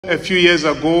A few years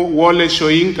ago, Wole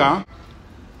Soyinka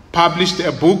published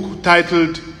a book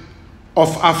titled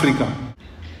Of Africa.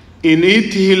 In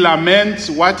it, he laments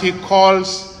what he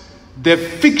calls the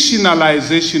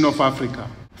fictionalization of Africa.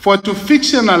 For to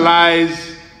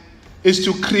fictionalize is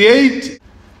to create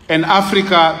an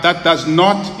Africa that does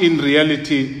not in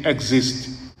reality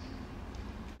exist.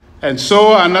 And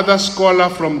so another scholar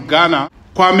from Ghana,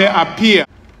 Kwame Appiah,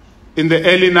 in the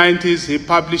early 90s, he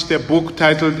published a book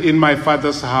titled In My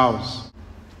Father's House.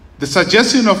 The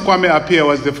suggestion of Kwame Appiah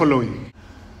was the following: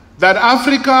 that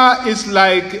Africa is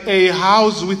like a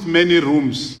house with many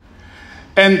rooms,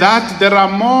 and that there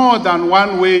are more than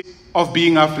one way of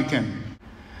being African,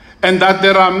 and that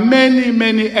there are many,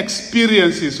 many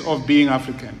experiences of being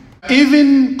African.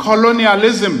 Even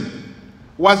colonialism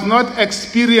was not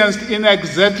experienced in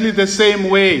exactly the same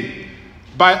way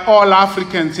by all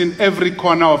Africans in every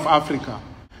corner of Africa.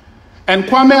 And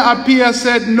Kwame Appiah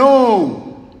said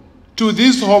no to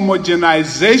this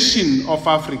homogenization of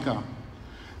Africa,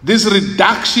 this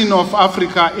reduction of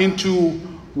Africa into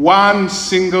one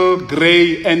single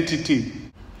gray entity.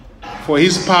 For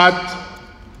his part,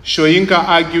 Soyinka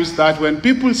argues that when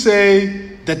people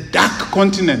say the dark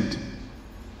continent,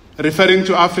 referring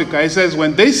to Africa, he says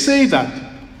when they say that,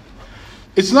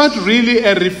 it's not really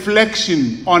a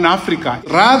reflection on Africa.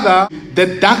 Rather,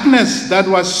 the darkness that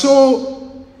was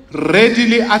so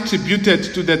readily attributed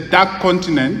to the dark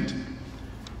continent,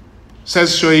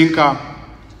 says Soyinka,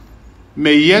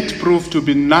 may yet prove to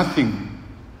be nothing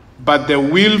but the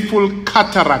willful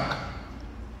cataract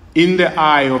in the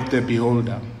eye of the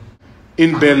beholder.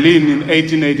 In Berlin in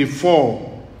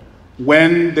 1884,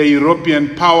 when the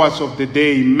European powers of the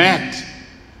day met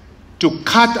to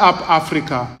cut up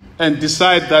Africa and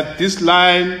decide that this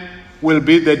line will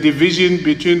be the division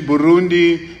between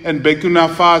Burundi and Burkina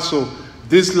Faso.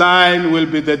 This line will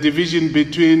be the division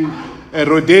between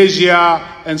Rhodesia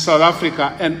and South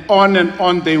Africa, and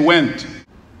on they went,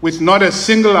 with not a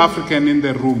single African in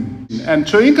the room. And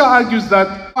Soyinka argues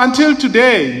that until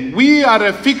today, we are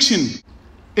a fiction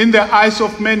in the eyes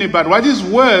of many, but what is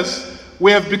worse,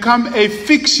 we have become a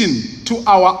fiction to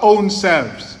our own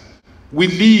selves. We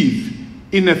live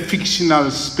in a fictional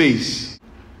space.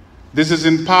 This is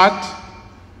in part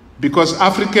because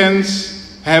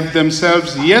Africans have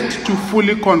themselves yet to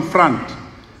fully confront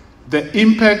the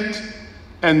impact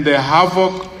and the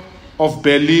havoc of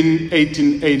Berlin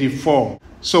 1884.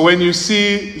 So when you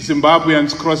see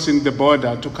Zimbabweans crossing the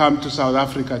border to come to South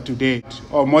Africa today,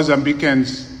 or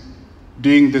Mozambicans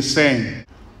doing the same,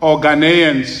 or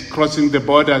Ghanaians crossing the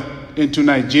border into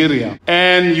Nigeria,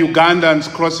 and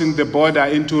Ugandans crossing the border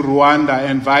into Rwanda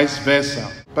and vice versa.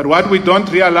 But what we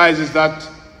don't realize is that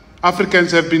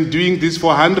Africans have been doing this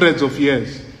for hundreds of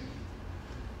years,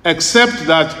 except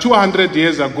that 200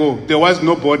 years ago, there was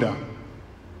no border.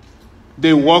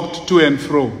 They walked to and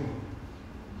fro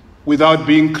without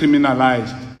being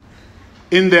criminalized.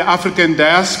 In the African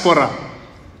diaspora,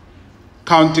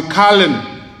 County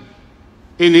Cullen,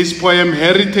 in his poem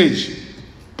Heritage,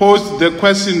 posed the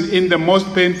question in the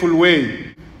most painful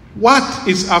way: what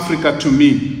is Africa to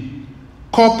me?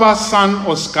 Copper sun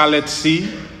or scarlet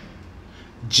sea?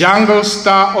 Jungle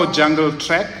star or jungle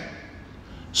track?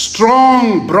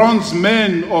 Strong bronze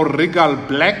men or regal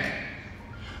black?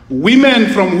 Women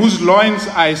from whose loins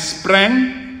I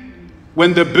sprang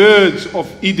when the birds of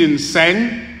Eden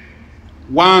sang?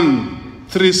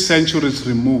 3 centuries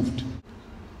removed.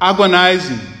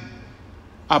 Agonizing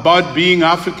about being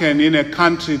African in a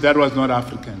country that was not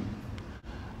African.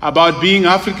 About being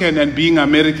African and being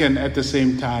American at the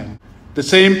same time. The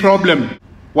same problem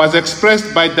was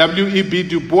expressed by W.E.B.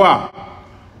 Du Bois,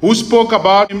 who spoke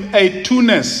about a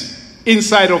two-ness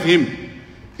inside of him.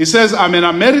 He says, I'm an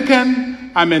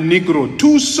American, I'm a Negro.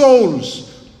 Two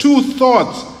souls, two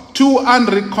thoughts, two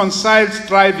unreconciled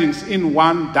strivings in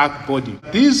one dark body.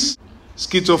 This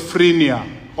schizophrenia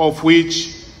of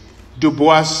which Du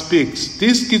Bois speaks,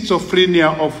 this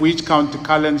schizophrenia of which County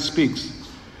Cullen speaks,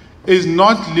 is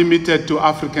not limited to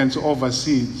Africans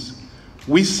overseas.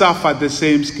 We suffer the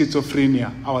same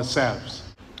schizophrenia ourselves.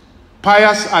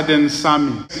 Pius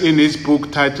Adensami, in his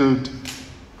book titled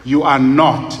You Are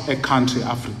Not a Country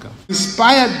Africa,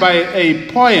 inspired by a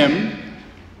poem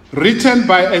written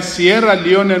by a Sierra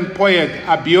Leonean poet,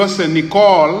 Abiose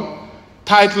Nicole,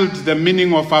 titled The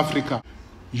Meaning of Africa.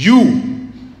 You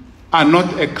are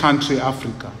not a country,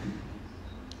 Africa.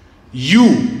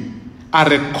 You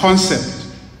are a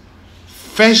concept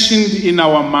fashioned in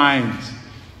our minds,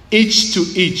 each to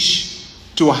each,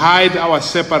 to hide our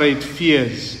separate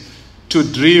fears, to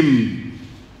dream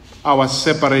our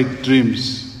separate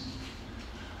dreams.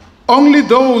 Only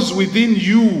those within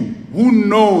you who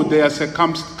know their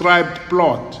circumscribed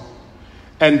plot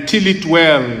and till it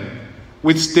well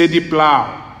with steady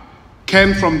plow,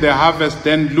 can from the harvest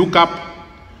then look up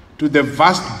to the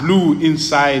vast blue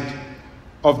inside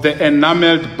of the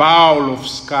enameled bowl of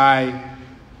sky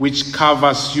which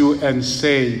covers you and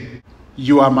say,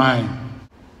 you are mine.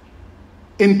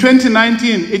 In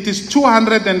 2019, it is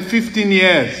 215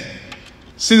 years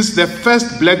since the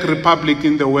first black republic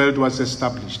in the world was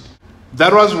established.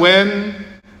 That was when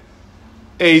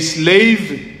a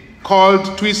slave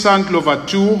called Toussaint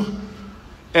Louverture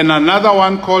and another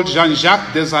one called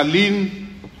Jean-Jacques Dessalines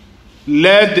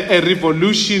led a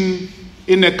revolution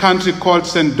in a country called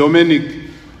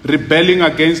Saint-Dominique, rebelling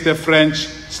against the French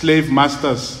slave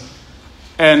masters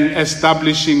and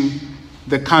establishing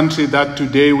the country that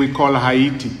today we call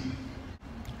Haiti.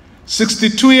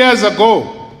 62 years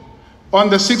ago, on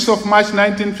the 6th of March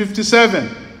 1957,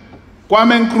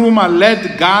 Kwame Nkrumah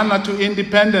led Ghana to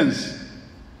independence.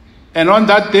 And on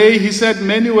that day, he said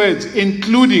many words,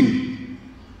 including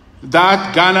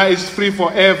that Ghana is free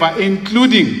forever,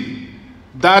 including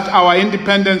that our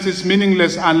independence is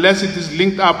meaningless unless it is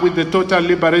linked up with the total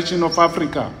liberation of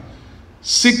Africa.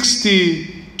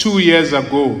 62 years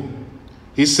ago,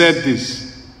 he said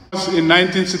this. In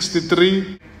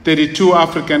 1963, 32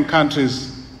 African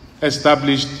countries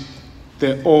established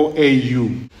the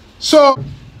OAU. So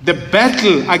the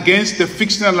battle against the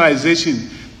fictionalization,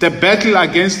 the battle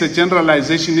against the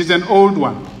generalization is an old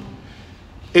one.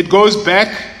 It goes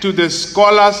back to the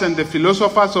scholars and the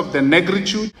philosophers of the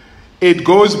negritude. It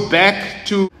goes back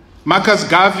to Marcus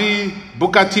Garvey,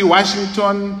 Booker T.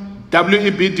 Washington,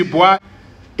 W.E.B. Du Bois.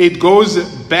 It goes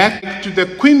back to the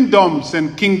queendoms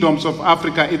and kingdoms of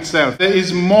Africa itself. There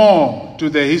is more to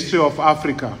the history of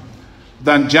Africa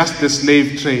than just the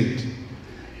slave trade.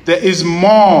 There is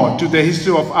more to the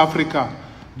history of Africa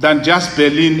than just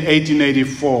Berlin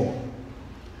 1884.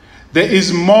 There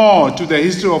is more to the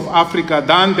history of Africa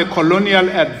than the colonial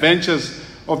adventures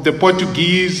of the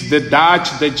Portuguese, the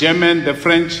Dutch, the German, the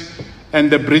French,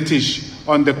 and the British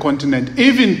on the continent.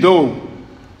 Even though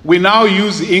we now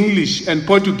use English and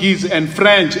Portuguese and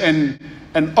French and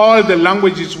all the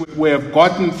languages we have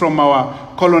gotten from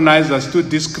our colonizers to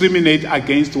discriminate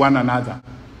against one another.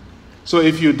 So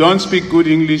if you don't speak good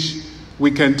English,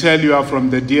 we can tell you are from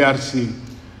the DRC.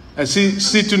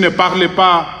 Si tu ne parles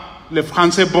pas le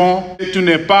français bon, tu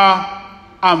n'es pas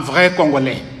un vrai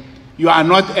Congolais. You are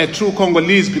not a true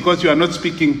Congolese because you are not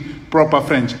speaking proper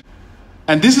French.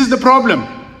 And this is the problem,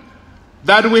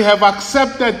 that we have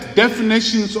accepted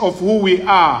definitions of who we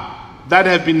are that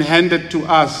have been handed to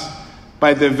us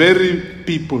by the very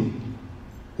people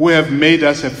who have made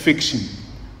us a fiction,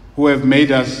 who have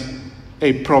made us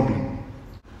a problem.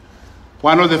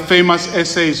 One of the famous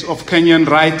essays of Kenyan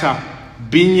writer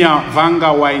Binya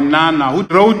Vanga Wainana, who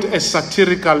wrote a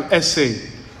satirical essay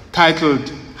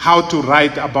titled How to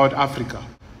Write About Africa.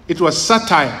 It was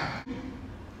satire.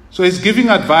 So he's giving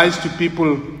advice to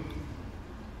people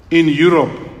in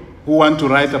Europe who want to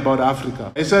write about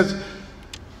Africa. He says,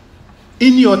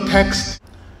 in your text,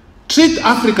 treat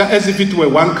Africa as if it were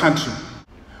one country.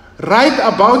 Write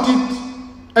about it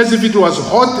as if it was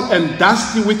hot and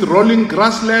dusty with rolling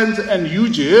grasslands and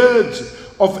huge herds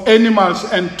of animals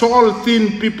and tall,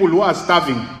 thin people who are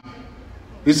starving.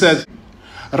 He says,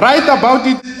 write about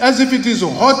it as if it is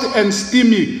hot and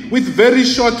steamy with very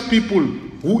short people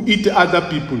who eat other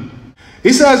people.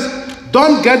 He says,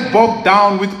 don't get bogged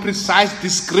down with precise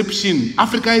description.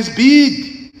 Africa is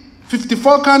big.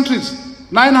 54 countries,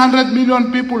 900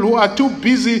 million people who are too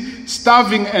busy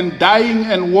starving and dying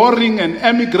and warring and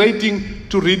emigrating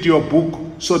to read your book.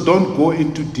 So don't go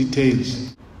into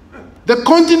details. The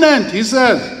continent, he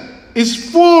says,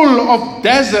 is full of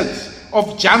deserts,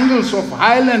 of jungles, of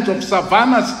highlands, of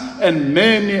savannas, and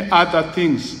many other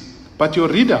things. But your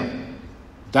reader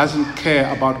doesn't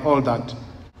care about all that.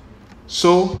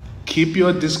 So keep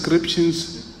your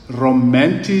descriptions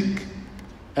romantic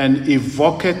and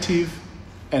evocative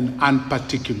and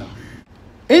unparticular.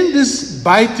 In this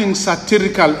biting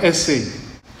satirical essay,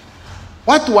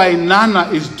 what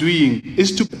Wainana is doing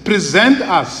is to present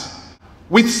us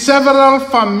with several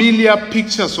familiar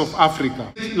pictures of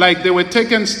Africa, like they were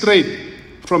taken straight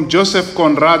from Joseph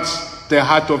Conrad's The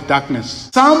Heart of Darkness.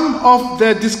 Some of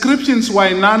the descriptions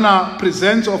Wainana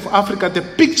presents of Africa, the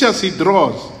pictures he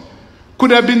draws,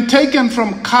 could have been taken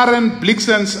from Karen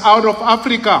Blixen's Out of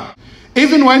Africa.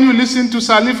 Even when you listen to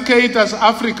Salif Keita's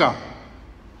Africa,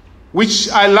 which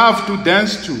I love to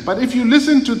dance to, but if you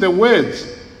listen to the words,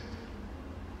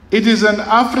 it is an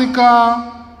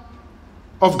Africa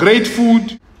of great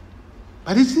food,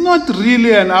 but it's not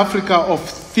really an Africa of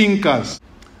thinkers.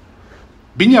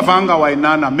 Binyavanga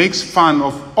Wainana makes fun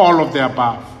of all of the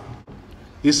above.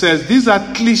 He says, these are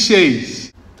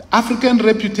cliches. African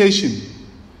reputation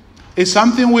is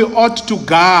something we ought to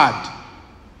guard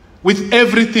with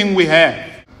everything we have.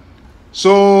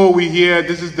 So we hear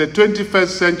this is the 21st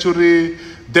century,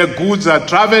 the goods are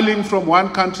traveling from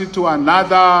one country to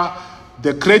another,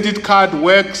 the credit card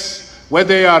works,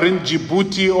 whether you are in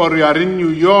Djibouti or you are in New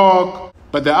York,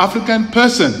 but the African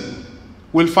person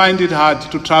will find it hard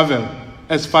to travel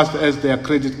as fast as their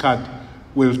credit card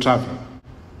will travel.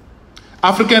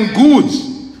 African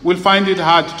goods will find it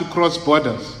hard to cross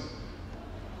borders.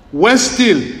 Worse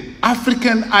still,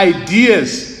 African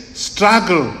ideas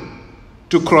struggle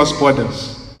to cross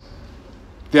borders.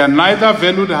 They are neither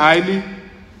valued highly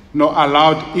nor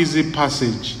allowed easy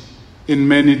passage in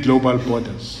many global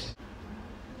borders.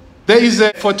 There is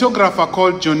a photographer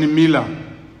called Johnny Miller,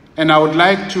 and I would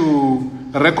like to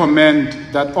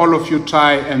recommend that all of you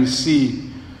try and see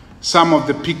some of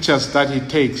the pictures that he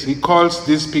takes. He calls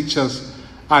these pictures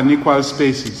unequal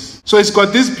spaces. So he's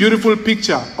got this beautiful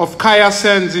picture of Kaya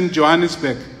Sands in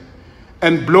Johannesburg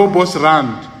and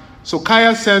Blobosrand. So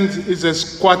Kaya Sands is a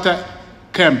squatter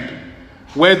camp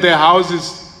where the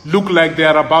houses look like they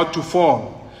are about to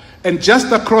fall. And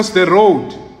just across the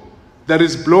road, there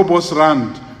is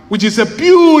Blobosrand, which is a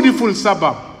beautiful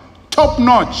suburb, top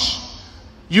notch.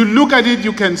 You look at it,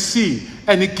 you can see,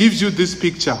 and it gives you this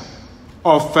picture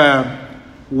of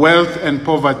wealth and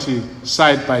poverty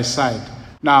side by side.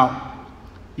 Now,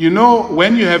 you know,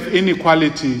 when you have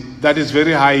inequality that is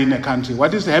very high in a country,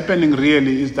 what is happening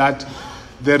really is that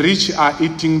the rich are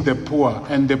eating the poor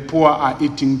and the poor are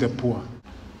eating the poor.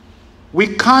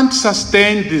 We can't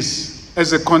sustain this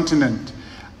as a continent.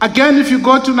 Again, if you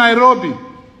go to Nairobi,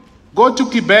 go to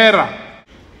Kibera,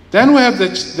 then we have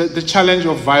the challenge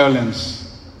of violence.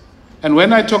 And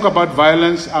when I talk about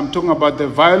violence, I'm talking about the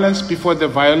violence before the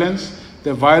violence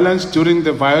during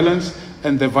the violence,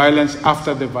 and the violence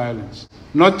after the violence.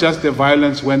 Not just the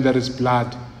violence when there is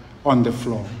blood on the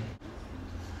floor.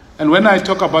 And when I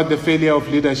talk about the failure of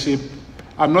leadership,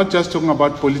 I'm not just talking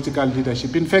about political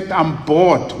leadership. In fact, I'm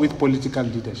bored with political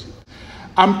leadership.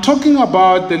 I'm talking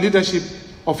about the leadership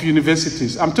of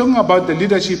universities. I'm talking about the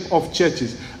leadership of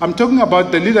churches. I'm talking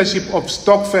about the leadership of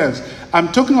stokvels.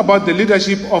 I'm talking about the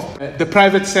leadership of the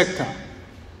private sector.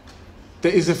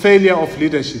 There is a failure of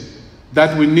leadership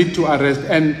that we need to arrest.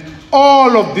 And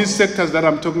all of these sectors that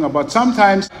I'm talking about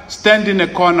sometimes stand in a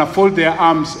corner, fold their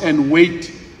arms, and wait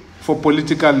for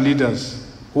political leaders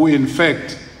who, in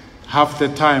fact, half the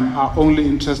time are only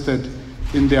interested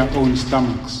in their own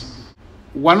stomachs.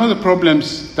 One of the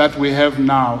problems that we have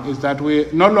now is that we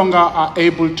no longer are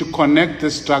able to connect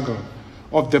the struggle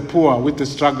of the poor with the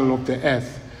struggle of the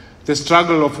earth, the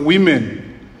struggle of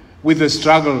women with the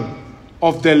struggle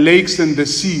of the lakes and the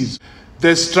seas,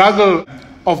 the struggle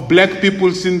of black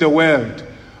peoples in the world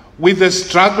with the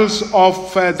struggles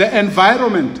of the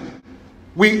environment.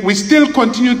 We still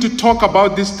continue to talk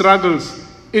about these struggles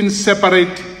in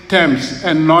separate terms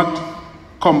and not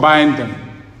combine them.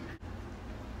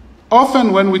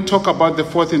 Often when we talk about the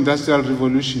fourth industrial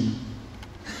revolution,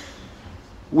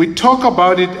 we talk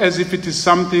about it as if it is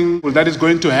something that is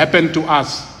going to happen to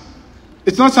us.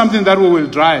 It's not something that we will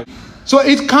drive. So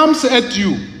it comes at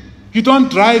you. You don't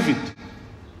drive it.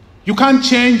 You can't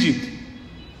change it.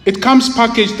 It comes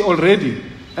packaged already.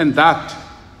 And that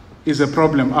is a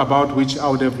problem about which I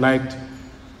would have liked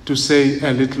to say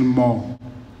a little more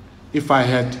if I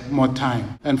had more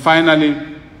time. And finally,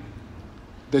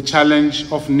 the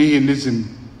challenge of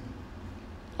nihilism,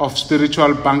 of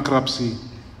spiritual bankruptcy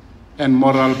and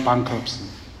moral bankruptcy.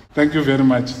 Thank you very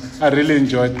much. I really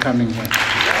enjoyed coming here.